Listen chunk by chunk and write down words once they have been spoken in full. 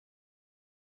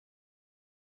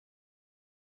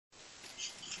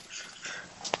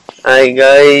Hi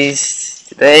guys,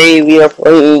 today we are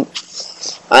playing,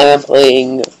 I am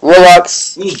playing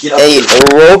Roblox, a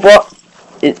robot.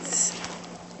 It's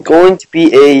going to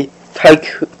be a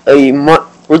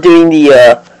we're doing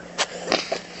the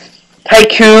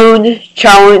tycoon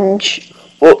challenge.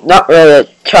 Well, not really a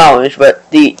challenge, but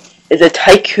it's a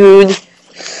tycoon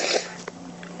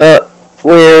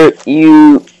where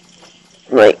you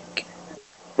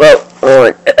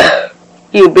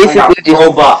you basically just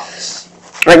robots.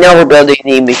 Right now we're building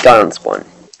the McDonald's one.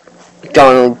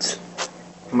 McDonald's.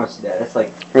 How much is that? That's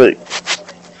like Really.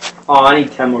 Oh, I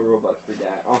need 10 more Robux for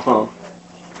that.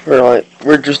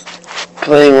 We're just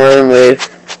playing around with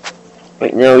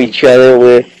right now each other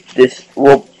with this.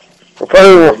 We're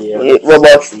playing with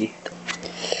Roblox.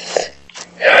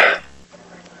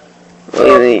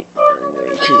 Anyway,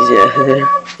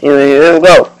 here we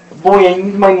go. Boy, I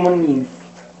need my money.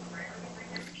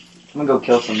 I'm gonna go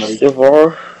kill somebody. So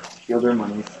far. Steal their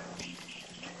money.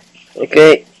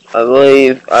 Okay, I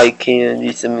believe I can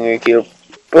do something right here.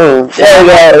 Boom. There we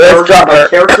go. Let's drop My her.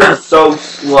 character is so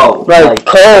slow. Right,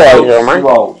 colorizer, man.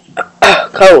 Slow.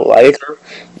 Colorizer.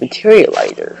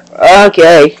 Materializer.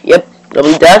 Okay, yep.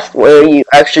 Double desk where you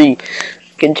actually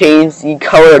contains the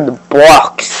color of the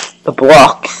blocks. The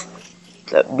blocks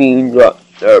that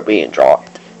are being dropped.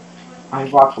 I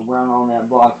walked around on that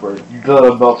block for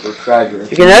the boat for treasure.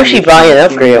 You can actually buy an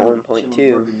upgrade at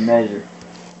 1.2.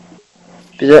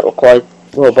 Does that look like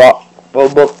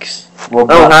Robux? I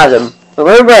don't have them. But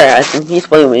remember, he's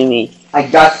playing with me. I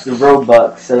got the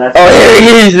Robux, so that's. Oh, there he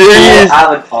is! There he is!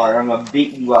 Avatar, I'm gonna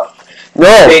beat you up. No!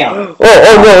 Bam! No!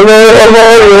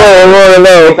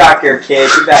 Get back here, kid.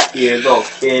 Get back here, little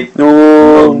kid.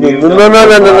 No! No!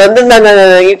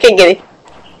 You can't get it.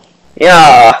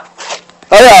 Yeah.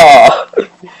 Oh yeah.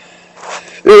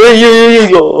 Here you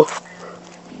go.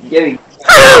 Get me.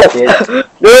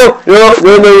 No! I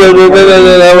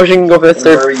wish I can go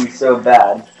faster. Why are you so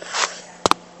bad?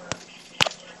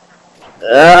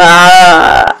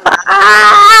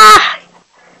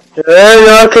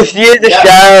 No, cause see the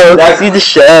show. See the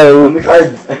show.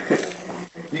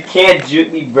 You can't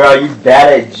juke me, bro. You're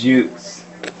bad at jukes.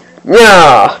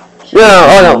 Yeah.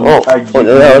 Yeah. Oh no.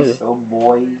 So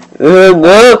boy. No.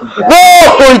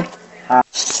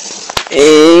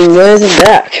 And guys, I'm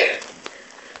back.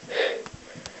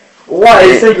 What?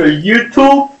 Is it for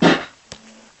YouTube?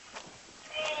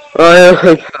 I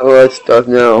got a lot of stuff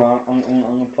now. I'm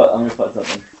gonna put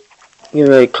something. You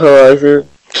know, colorizer.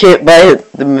 Can't buy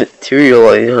the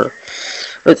materializer.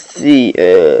 Let's see.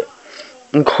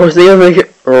 Of course they gotta make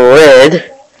it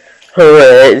red.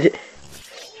 Red.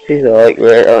 These are like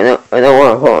red. I don't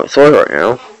want to pull out my sword right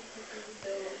now.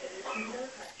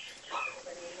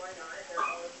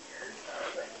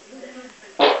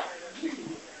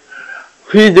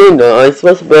 What are you doing though? Are you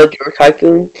supposed to build your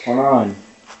tycoon? Hold on.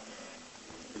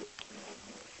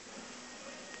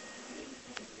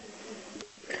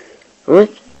 What?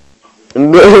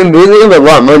 I'm losing a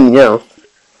lot of money now.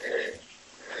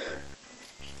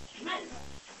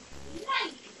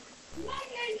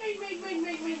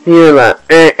 Here's that.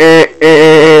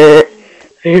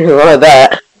 Here's a lot of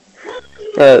that.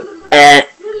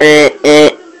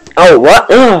 Oh, what?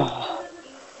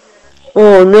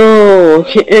 Oh no, I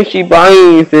can't actually buy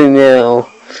anything now.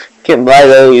 Can't buy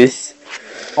those.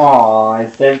 Aw,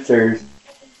 sensors.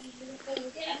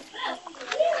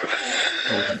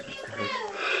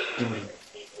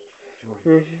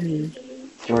 Jordy.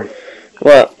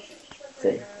 What?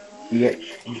 Say. I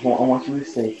want you to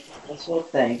say special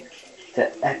thanks to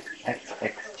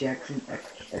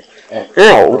XxxjaxonxxX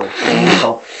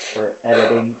No. for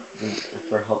editing,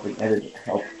 for helping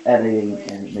editing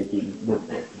and making the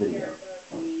video.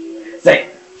 Say.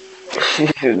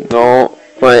 No.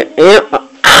 Wait.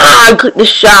 I clicked the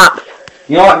shop.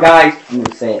 You know what, guys? I'm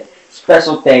gonna say it.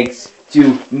 Special thanks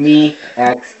to me,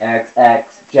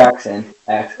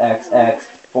 XxxjaxonxxX,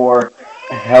 for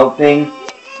helping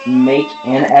make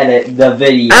and edit the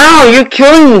video. Ow, you're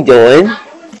killing me, Dylan.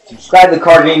 Subscribe to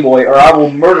Car Game Boy or I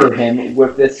will murder him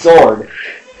with this sword.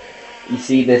 You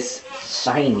see this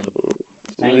shiny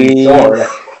sword?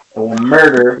 I will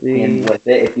murder him with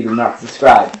it if you do not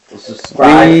subscribe. So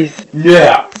subscribe. Please.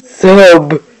 Yeah.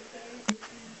 Subscribe.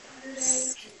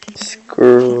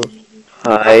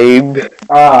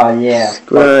 Ah, yeah.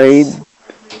 Subscribe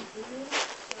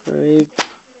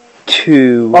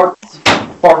to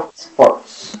Farts.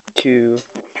 To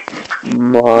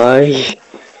my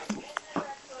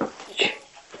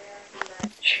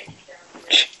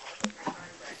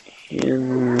channel. 80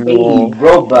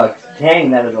 Robux.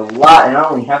 Dang, that is a lot, and I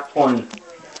only have 20.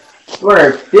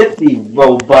 250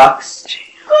 Robux.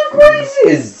 Good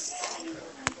gracious.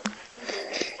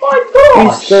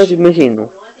 gosh! Started making them.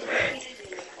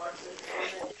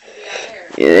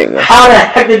 Yeah, there you go. How the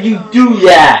heck did you do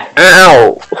that?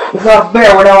 Ow! It's not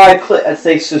fair. When I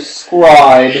say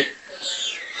subscribe.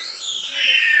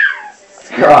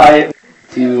 Subscribe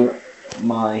to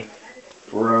my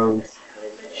bros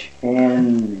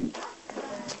channel.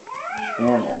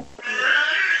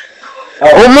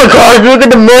 Oh my god, look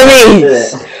at the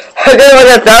monies! I got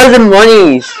like 1,000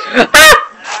 monies! Ah!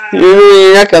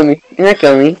 You're not coming. You're not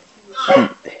coming. I'm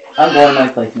going to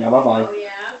my place now. Bye bye.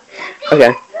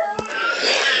 Okay.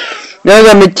 Now I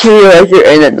got materializer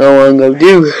and that's all I'm gonna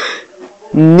do.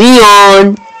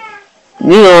 Neon!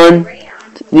 Neon!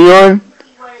 Neon?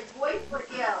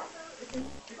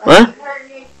 What?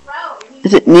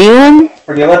 Is it neon?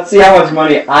 Okay, let's see how much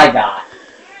money I got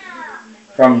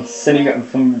from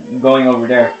going over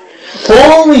there.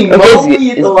 Holy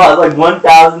moly, it's a lot. Like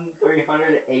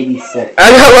 1,386.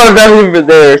 I got a lot of value for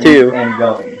there too. And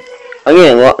going. I'm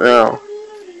getting a lot now.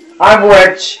 I'm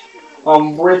rich.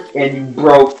 I'm rich and you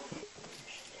broke.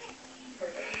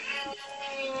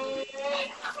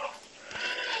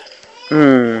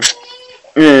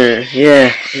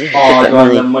 Yeah. Oh, I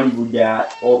got the money we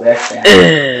got. Oh, that's that.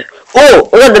 Oh,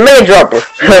 I got the mega dropper.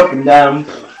 Get up and down.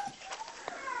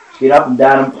 Get up and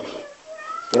down.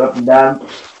 Get up and down.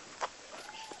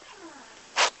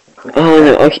 Oh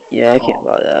no, okay, yeah, I can't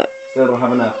buy that. Still don't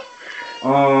have enough.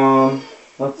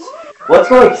 Let's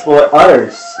go explore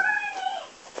others.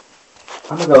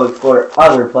 I'm gonna go explore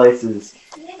other places.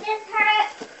 You just heard,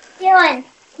 Dylan.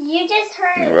 You just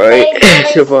heard. Right.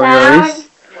 Super nice.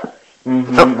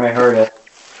 I heard it.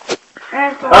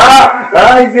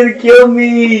 Ah! He's gonna kill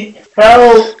me!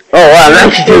 Help! Oh wow, I'm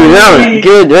actually doing that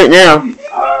good right now.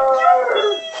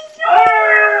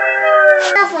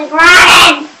 That's like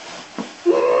run.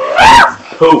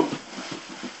 Poop.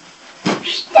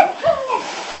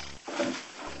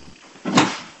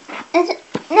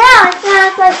 No, it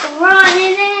sounds like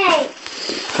running egg.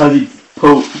 Cause it's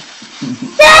poop.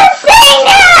 Stop saying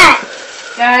that!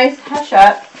 Guys, hush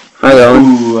up.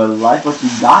 Ooh, I like what you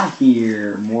got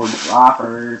here. More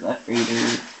droppers, a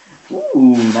fader.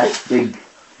 Ooh, nice big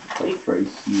place right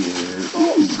here.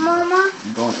 Ooh. Mama.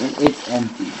 I'm going in. It's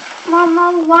empty.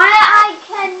 Mama, why I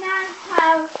cannot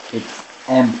have? It's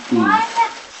empty. Why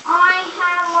can't I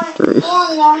have one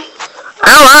formula?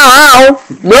 Ow, ow, ow!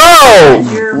 No!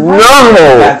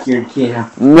 No! Back here, kid.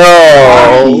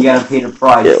 No! You gotta pay the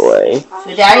price. Get away.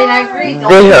 So Daddy and I agree. The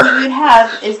only thing you'd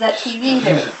have is that TV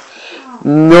there.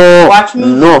 No! Watch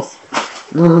movies. No!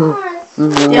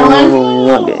 Dylan? No,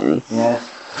 not getting. Yes.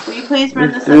 Will you please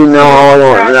run this? No, I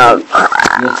don't know.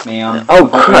 Yes, ma'am. Oh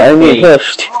crap, I'm getting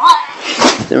pushed.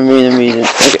 For some reason.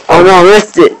 Okay. Oh no, I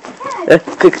missed it!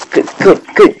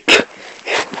 Quick.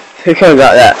 I kinda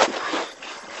got that.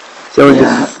 Someone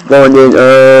just going in.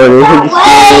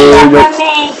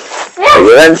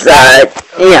 Get inside.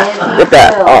 Yeah, get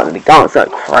that. Oh, the downside.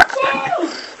 Crap.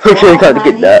 Okay, got to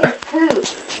get that.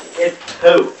 It's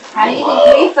poop. How do you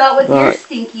think we felt with your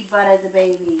stinky butt as a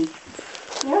baby?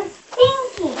 You're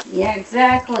stinky. Yeah,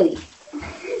 exactly.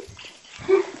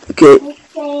 Okay. You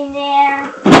stay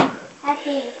there.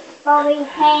 Happy bobby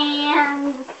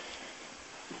hands.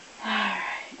 Alright.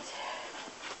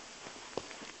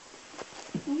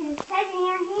 You're touching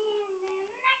your hands and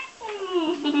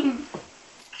nothing.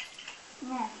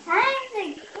 Now, time to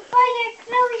put your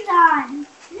clothes on.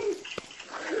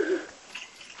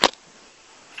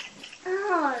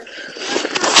 Oh.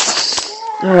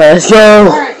 Alright, so.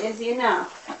 Alright, Izzy, enough.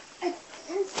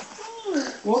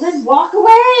 It's Well, then walk away.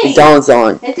 The dawn's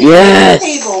on. It's a Yes!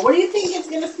 table. What do you think it's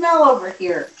going to smell over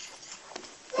here?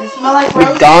 Does it smell like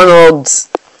roses? McDonald's.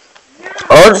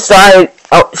 Outside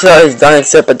is done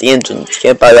except at the entrance.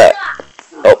 Can't buy that.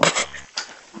 Oh.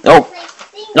 Nope.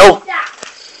 Nope.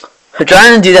 I'm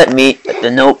trying to do that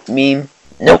the nope meme.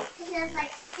 Nope. It smells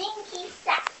like stinky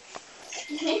stuff.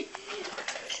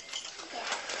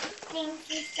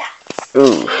 Stinky stuff.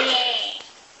 Ooh.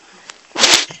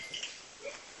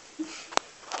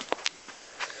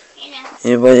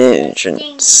 Anybody at the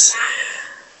entrance?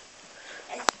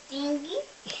 Stinky.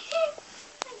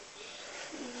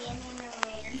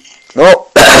 Nope.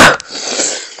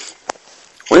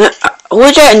 I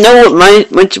wish I know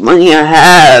what much money I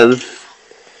have.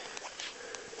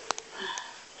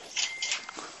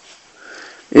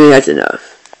 Yeah, that's enough.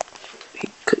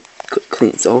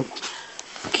 Cancel.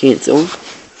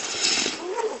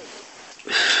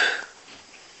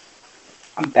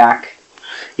 I'm back.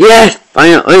 Yes,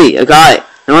 finally, I got it.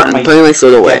 You know what? I'm putting my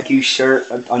soda away. Deku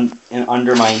shirt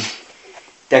under my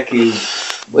Deku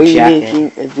What are you jacket.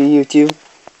 making a video too?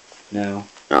 No.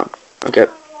 Oh, okay.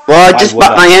 Well, I just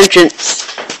bought my entrance.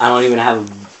 I don't even have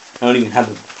I don't even have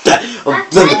the.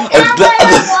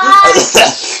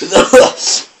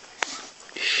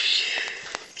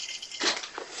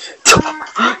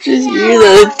 Just hear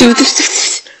that.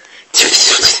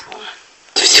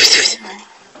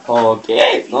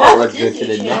 Okay, well, let's go to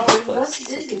the next place.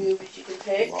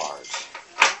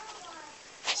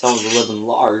 Someone's living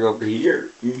large over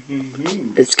here.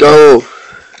 Let's go.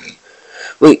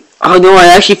 Wait, oh no, I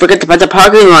actually forgot to buy the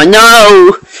parking lot.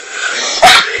 No!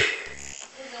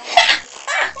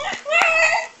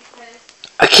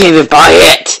 I can't even buy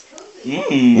it!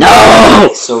 No!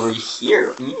 It's over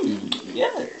here.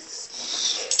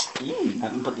 Yes.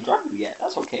 Haven't put the driver yet.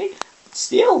 That's okay.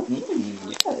 Still,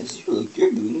 yes,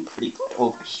 you're doing pretty good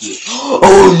over here.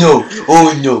 Oh no!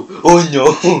 Oh no! Oh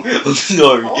no! I'm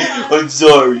sorry. I'm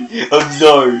sorry. I'm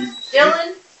sorry.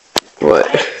 Dylan, What?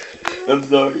 I'm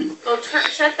sorry. go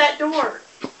shut that door.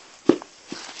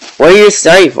 What are you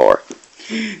studying for?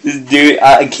 This dude,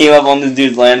 I came up on this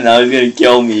dude's land and now he's gonna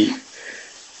kill me.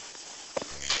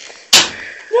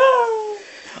 No.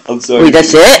 I'm sorry. Wait,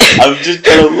 that's it? I'm just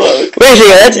trying to look. Wait a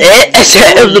second, that's it? That's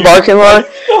it of the parking lot?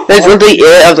 That's literally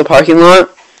it of the parking lot?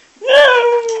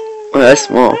 Oh, that's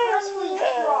small.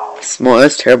 Small,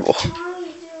 that's terrible.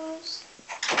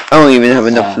 I don't even have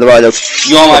enough for the ride.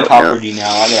 You're on my property now.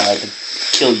 I gotta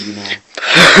kill you now.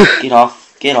 Get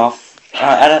off. Get off.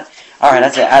 Alright,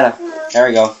 that's it. There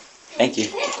we go. Thank you.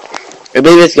 I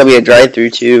believe it's gonna be a drive-thru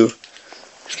too.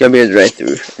 It's gonna be a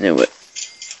drive-thru. I know it.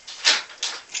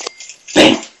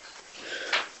 Bam!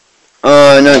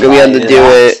 I'm not gonna be able to do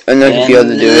it. I'm not gonna be able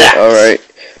to do it. Alright.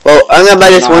 Well, I'm gonna buy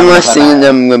this one last thing and then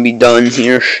I'm gonna be done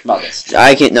here.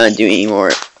 I can't not do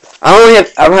anymore. I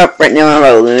don't have right now. I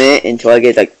have a limit until I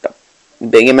get like the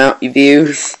big amount of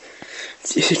views.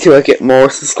 Until I get more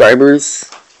subscribers.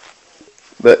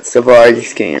 But so far I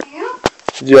just can't.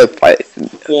 Do like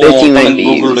 15 million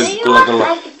views.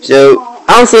 So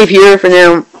I'll save here for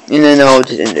now, and then I'll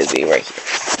just end the video right here.